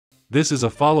This is a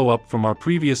follow-up from our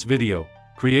previous video,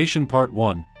 Creation Part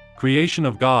 1, Creation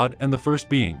of God and the First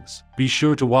Beings. Be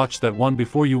sure to watch that one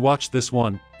before you watch this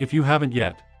one, if you haven't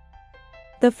yet.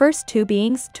 The first two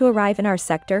beings to arrive in our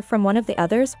sector from one of the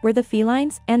others were the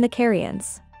felines and the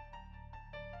carians.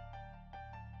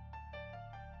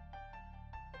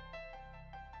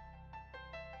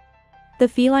 The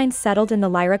felines settled in the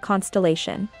Lyra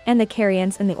constellation, and the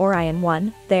carians in the Orion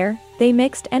one. There, they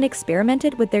mixed and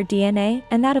experimented with their DNA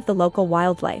and that of the local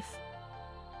wildlife.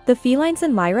 The felines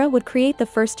in Lyra would create the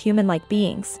first human-like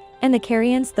beings, and the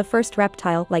carians the first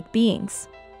reptile-like beings.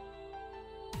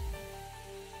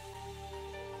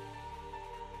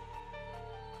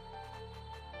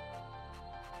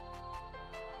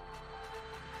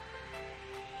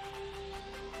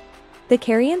 The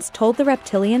carians told the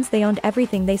reptilians they owned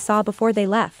everything they saw before they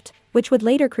left, which would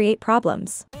later create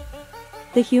problems.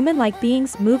 The human-like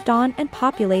beings moved on and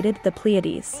populated the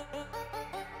Pleiades.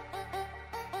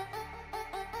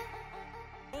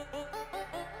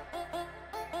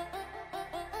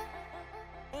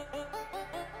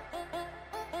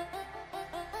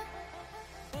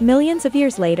 Millions of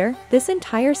years later, this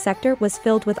entire sector was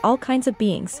filled with all kinds of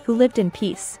beings who lived in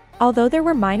peace. Although there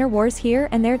were minor wars here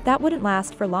and there, that wouldn't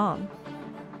last for long.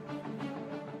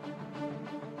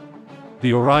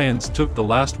 The Orions took the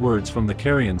last words from the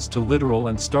Carians to literal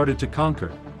and started to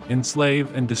conquer,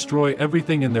 enslave and destroy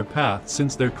everything in their path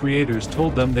since their creators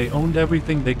told them they owned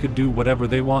everything, they could do whatever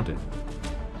they wanted.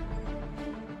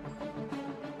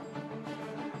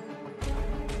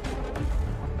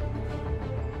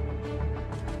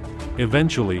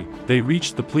 Eventually, they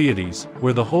reached the Pleiades,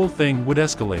 where the whole thing would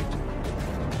escalate.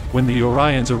 When the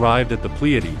Orions arrived at the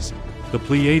Pleiades, the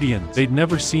Pleiadians, they'd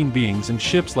never seen beings and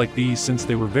ships like these since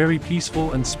they were very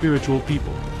peaceful and spiritual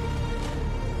people.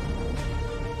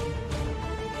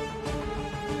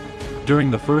 During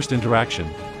the first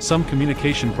interaction, some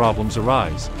communication problems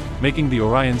arise, making the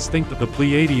Orions think that the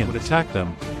Pleiadian would attack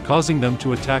them, causing them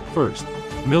to attack first.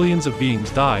 Millions of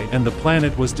beings died and the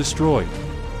planet was destroyed.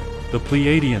 The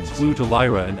Pleiadians flew to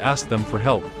Lyra and asked them for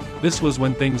help. This was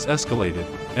when things escalated,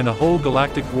 and a whole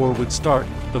galactic war would start,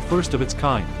 the first of its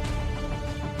kind.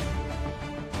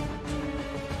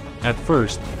 At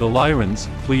first, the Lyrans,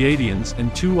 Pleiadians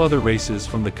and two other races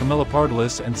from the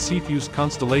Camelopardalis and Cepheus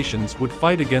constellations would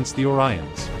fight against the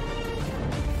Orions.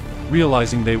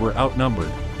 Realizing they were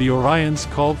outnumbered, the Orions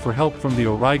called for help from the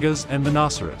Aurigas and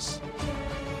Monoceros.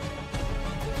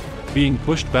 Being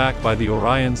pushed back by the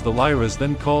Orions, the Lyras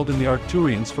then called in the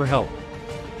Arcturians for help.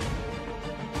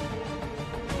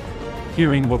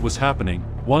 Hearing what was happening,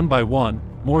 one by one,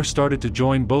 more started to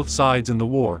join both sides in the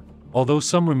war, although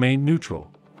some remained neutral.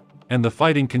 And the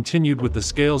fighting continued with the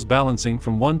scales balancing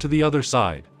from one to the other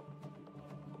side.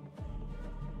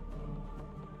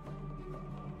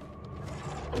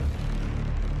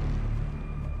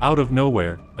 Out of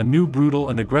nowhere, a new brutal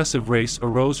and aggressive race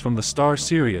arose from the star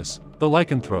Sirius, the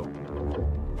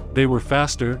Lycanthrope. They were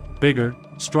faster, bigger,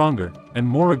 stronger, and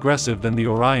more aggressive than the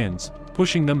Orions,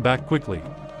 pushing them back quickly.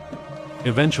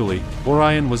 Eventually,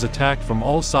 Orion was attacked from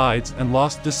all sides and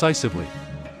lost decisively.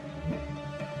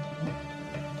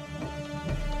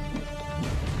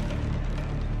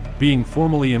 Being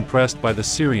formally impressed by the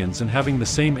Sirians and having the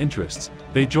same interests,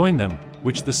 they joined them,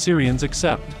 which the Sirians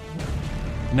accept.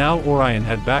 Now Orion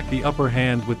had back the upper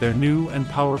hand with their new and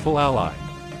powerful ally.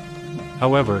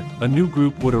 However, a new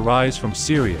group would arise from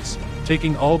Sirius,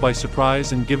 taking all by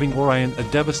surprise and giving Orion a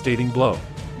devastating blow.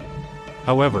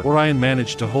 However, Orion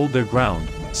managed to hold their ground.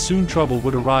 Soon trouble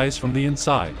would arise from the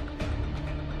inside.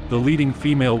 The leading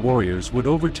female warriors would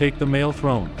overtake the male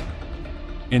throne.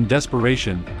 In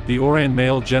desperation, the Orion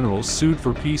male generals sued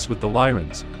for peace with the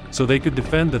Lyrans, so they could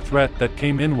defend the threat that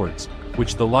came inwards,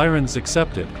 which the Lyrans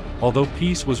accepted. Although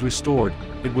peace was restored,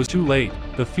 it was too late.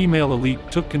 The female elite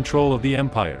took control of the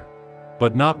empire.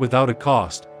 But not without a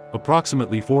cost.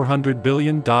 Approximately 400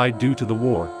 billion died due to the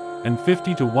war, and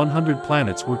 50 to 100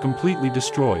 planets were completely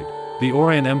destroyed. The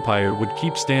Orion Empire would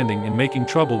keep standing and making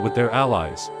trouble with their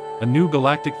allies. A new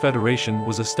galactic federation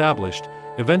was established,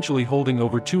 eventually holding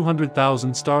over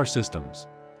 200,000 star systems.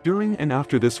 During and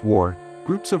after this war,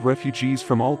 groups of refugees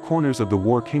from all corners of the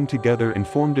war came together and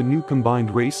formed a new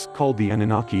combined race called the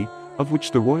Anunnaki, of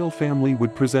which the royal family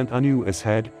would present Anu as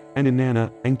head, and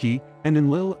Inanna, Enki, and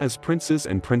Enlil as princes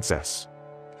and princess.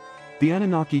 The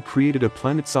Anunnaki created a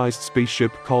planet-sized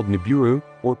spaceship called Nibiru,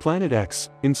 or Planet X,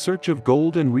 in search of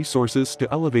gold and resources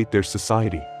to elevate their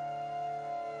society.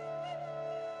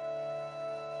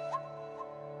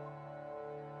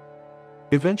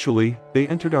 Eventually, they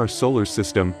entered our solar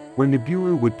system, where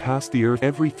Nibiru would pass the Earth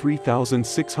every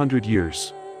 3,600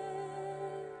 years.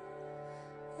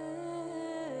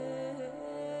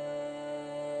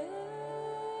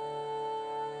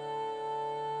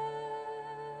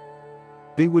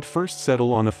 they would first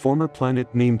settle on a former planet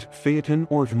named Phaeton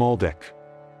or Maldek.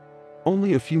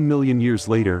 Only a few million years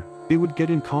later, they would get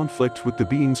in conflict with the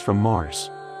beings from Mars.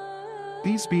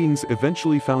 These beings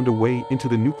eventually found a way into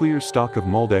the nuclear stock of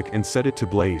Maldek and set it to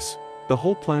blaze. The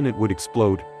whole planet would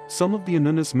explode. Some of the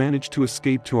Anunnas managed to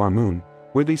escape to our moon,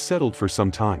 where they settled for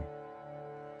some time.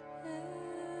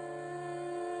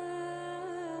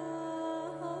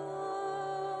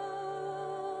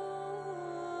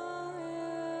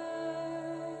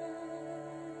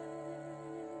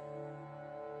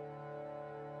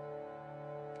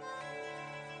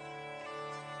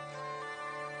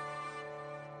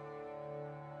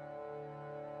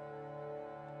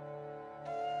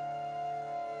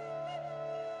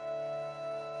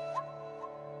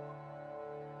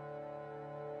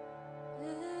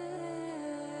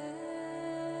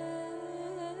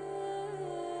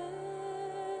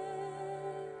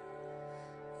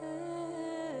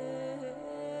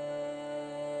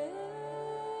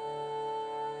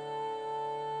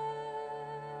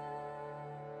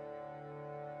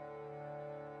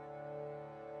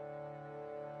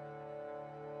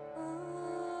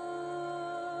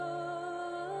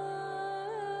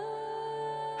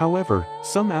 However,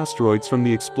 some asteroids from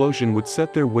the explosion would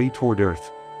set their way toward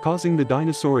Earth, causing the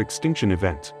dinosaur extinction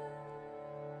event.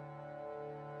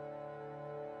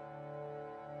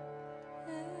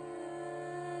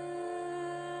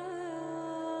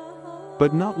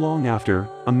 But not long after,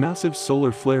 a massive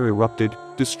solar flare erupted,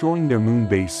 destroying their moon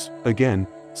base. Again,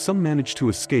 some managed to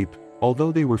escape,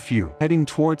 although they were few, heading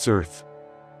towards Earth.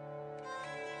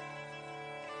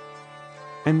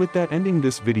 And with that ending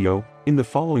this video, in the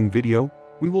following video,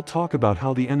 we will talk about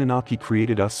how the Anunnaki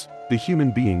created us, the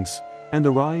human beings, and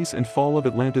the rise and fall of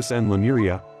Atlantis and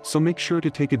Lemuria, so make sure to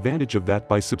take advantage of that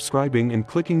by subscribing and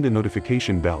clicking the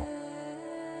notification bell.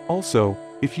 Also,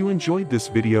 if you enjoyed this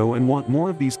video and want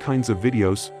more of these kinds of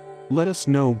videos, let us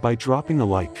know by dropping a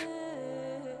like.